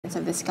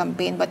of this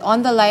campaign. But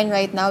on the line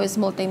right now is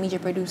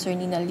multimedia producer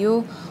Nina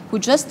Liu, who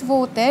just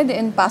voted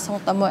in Pasong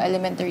Tamo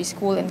Elementary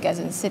School in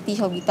Quezon City.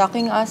 She'll be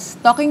talking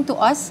to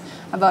us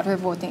about her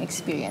voting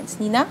experience.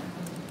 Nina?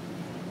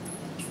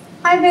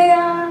 Hi,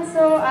 Bea.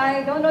 So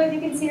I don't know if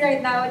you can see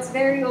right now, it's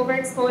very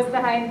overexposed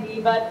behind me,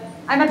 but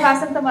I'm at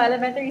Pasong Tamo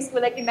Elementary School,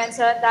 like you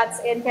mentioned.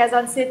 That's in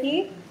Quezon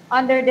City,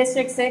 under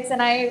District 6,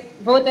 and I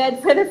voted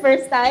for the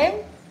first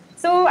time.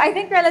 So I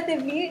think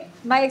relatively,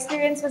 my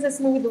experience was a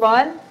smooth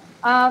one.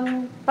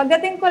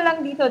 Pagdating ko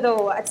lang dito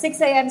though, at 6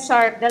 a.m.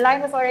 sharp, the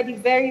line was already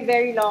very,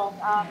 very long.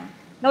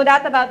 No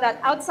doubt about that.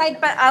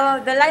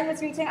 The line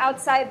was reaching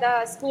outside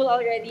the school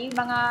already,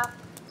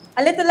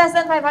 a little less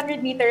than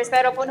 500 meters,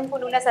 pero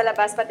punong-puno na sa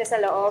labas, pati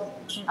sa loob.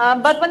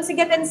 But once you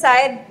get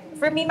inside,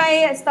 for me,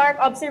 my stark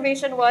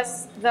observation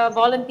was the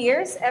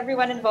volunteers,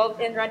 everyone involved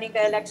in running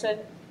the election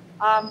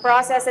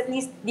process, at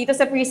least dito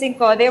sa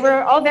precinct ko. They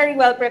were all very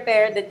well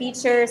prepared, the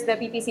teachers, the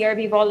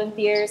PPCRB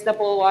volunteers, the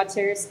poll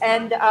watchers,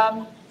 and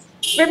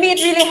for me, it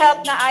really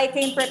helped na I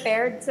came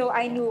prepared, so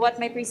I knew what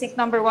my precinct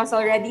number was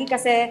already,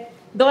 kasi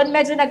doon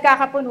medyo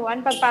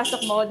nagkakapunuan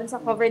pagpasok mo doon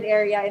sa covered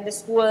area in the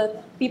school.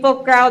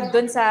 People crowd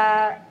doon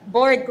sa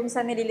board kung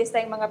saan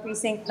nililista yung mga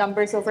precinct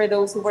numbers. So for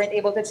those who weren't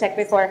able to check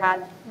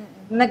beforehand,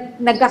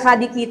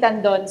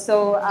 nagkakadikitan doon.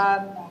 So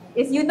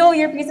if you know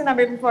your precinct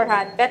number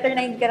beforehand, better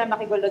na hindi ka na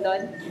makigulo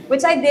doon.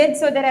 Which I did,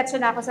 so diretso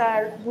na ako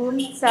sa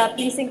room, sa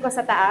precinct ko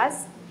sa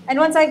taas. And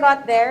once I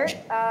got there,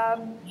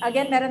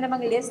 again, meron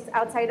namang list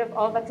outside of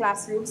all the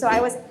classrooms. So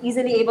I was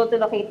easily able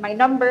to locate my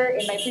number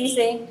in my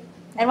precinct.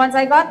 And once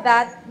I got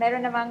that,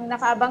 meron namang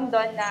nakaabang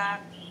doon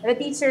na the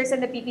teachers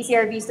and the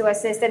PPCRBs to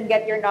assist and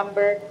get your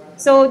number.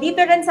 So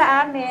dito rin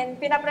sa amin,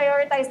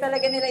 pinaprioritize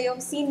talaga nila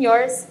yung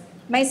seniors.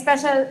 May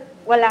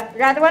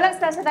walang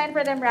special line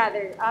for them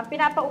rather.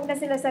 Pinapauna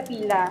sila sa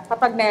pila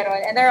kapag meron.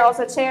 And there are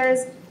also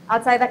chairs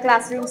outside the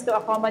classrooms to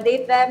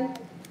accommodate them.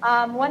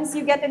 Once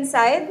you get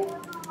inside,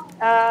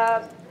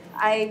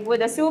 I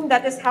would assume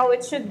that is how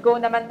it should go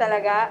naman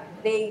talaga.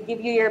 They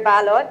give you your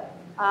ballot.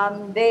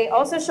 They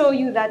also show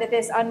you that it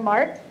is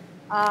unmarked.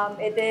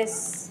 It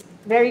is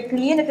very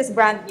clean. It is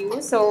brand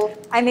new. So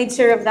I made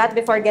sure of that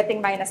before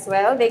getting mine as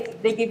well. They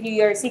give you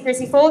your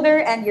secrecy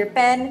folder and your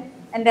pen,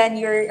 and then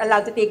you're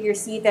allowed to take your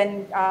seat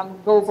and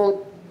go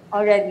vote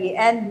already.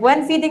 And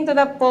when feeding to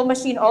the poll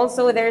machine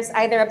also, there's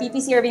either a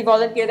PPCRB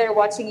volunteer there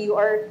watching you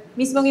or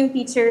mismong yung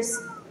teachers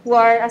who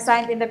are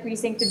assigned in the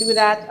precinct to do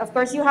that. Of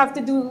course, you have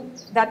to do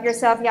that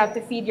yourself. You have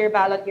to feed your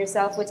ballot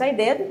yourself, which I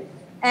did.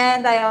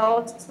 And I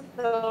also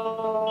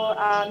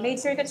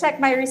made sure to check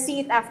my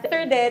receipt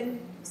after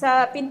din.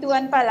 Sa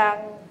pintuan pa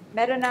lang,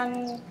 meron ng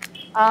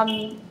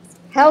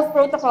health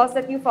protocols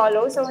that you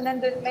follow. So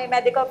nandun may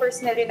medical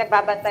personnel rin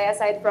nagbabantay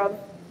aside from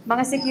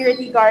mga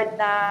security guard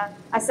na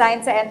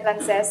assigned sa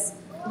entrances.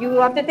 You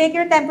have to take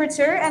your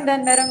temperature and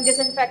then merong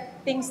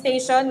disinfecting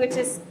station which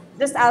is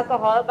just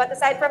alcohol. But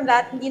aside from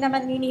that, hindi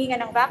naman hinihinga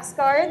ng vax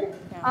card.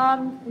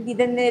 Hindi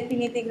din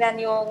tinitignan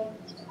yung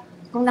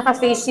kung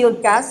naka-face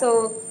shield ka.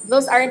 So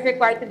those aren't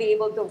required to be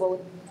able to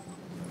vote.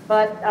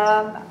 But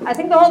I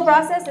think the whole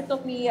process, it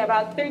took me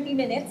about 30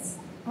 minutes.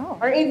 Oh.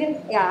 Or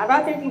even,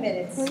 about 30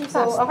 minutes. Really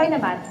So fast. okay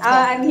naman.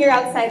 I'm here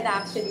outside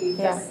na actually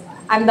because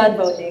I'm done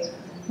voting.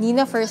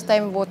 Nina,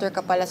 first-time voter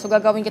ka pala, so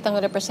gagawin kitang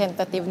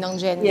representative ng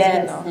Gen Z,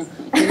 Yes. no?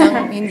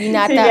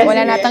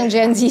 Wala natang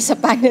Gen Z sa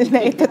panel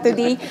na ito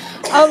today.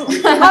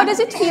 How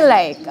does it feel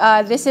like?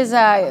 This is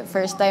a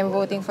first-time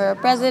voting for a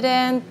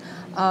president,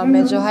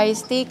 medyo high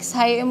stakes,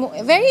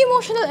 very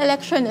emotional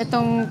election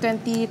itong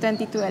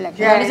 2022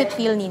 election. How does it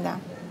feel,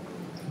 Nina?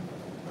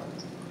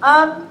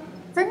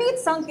 For me, it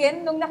sunk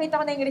in nung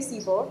nakita ko na yung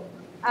resibo.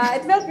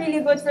 It felt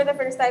really good for the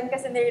first time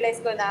kasi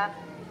na-realize ko na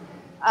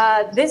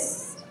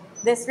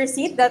this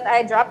receipt that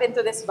I drop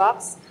into this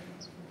box,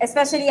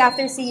 especially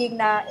after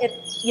seeing na it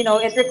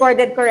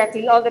recorded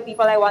correctly all the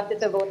people I wanted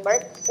to vote for,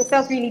 it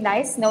felt really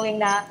nice knowing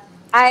na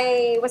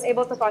I was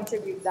able to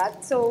contribute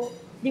that. So,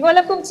 di ko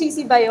alam kung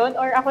cheesy ba yun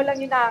or ako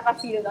lang yung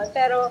nakaka-feel nun.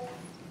 Pero,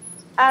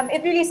 it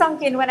really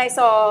sunk in when I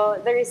saw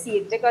the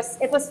receipt because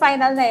it was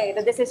final na eh.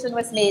 The decision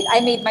was made.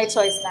 I made my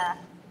choice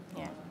na.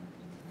 Yeah.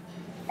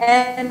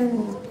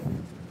 And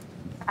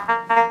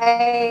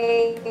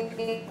I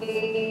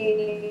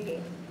made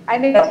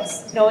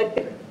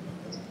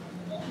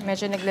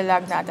Medyo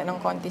naglalag natin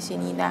ng konti si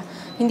Nina.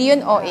 Hindi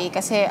yun OA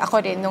kasi ako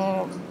rin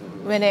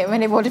when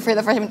I voted for the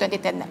first time in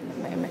 2010,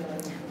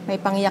 may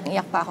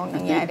pangiyak-iyak pa akong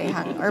nangyari.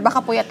 Or baka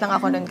puyat lang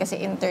ako nun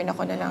kasi intern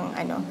ako nun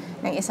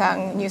ng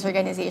isang news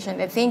organization.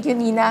 And thank you,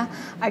 Nina.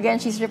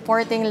 Again, she's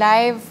reporting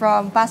live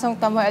from Pasong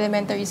Tamo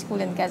Elementary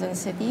School in Quezon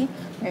City,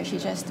 where she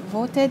just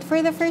voted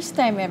for the first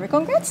time ever.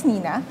 Congrats,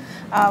 Nina,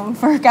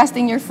 for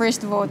casting your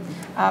first vote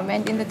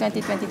and in the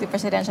 2022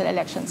 presidential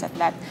elections at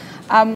that.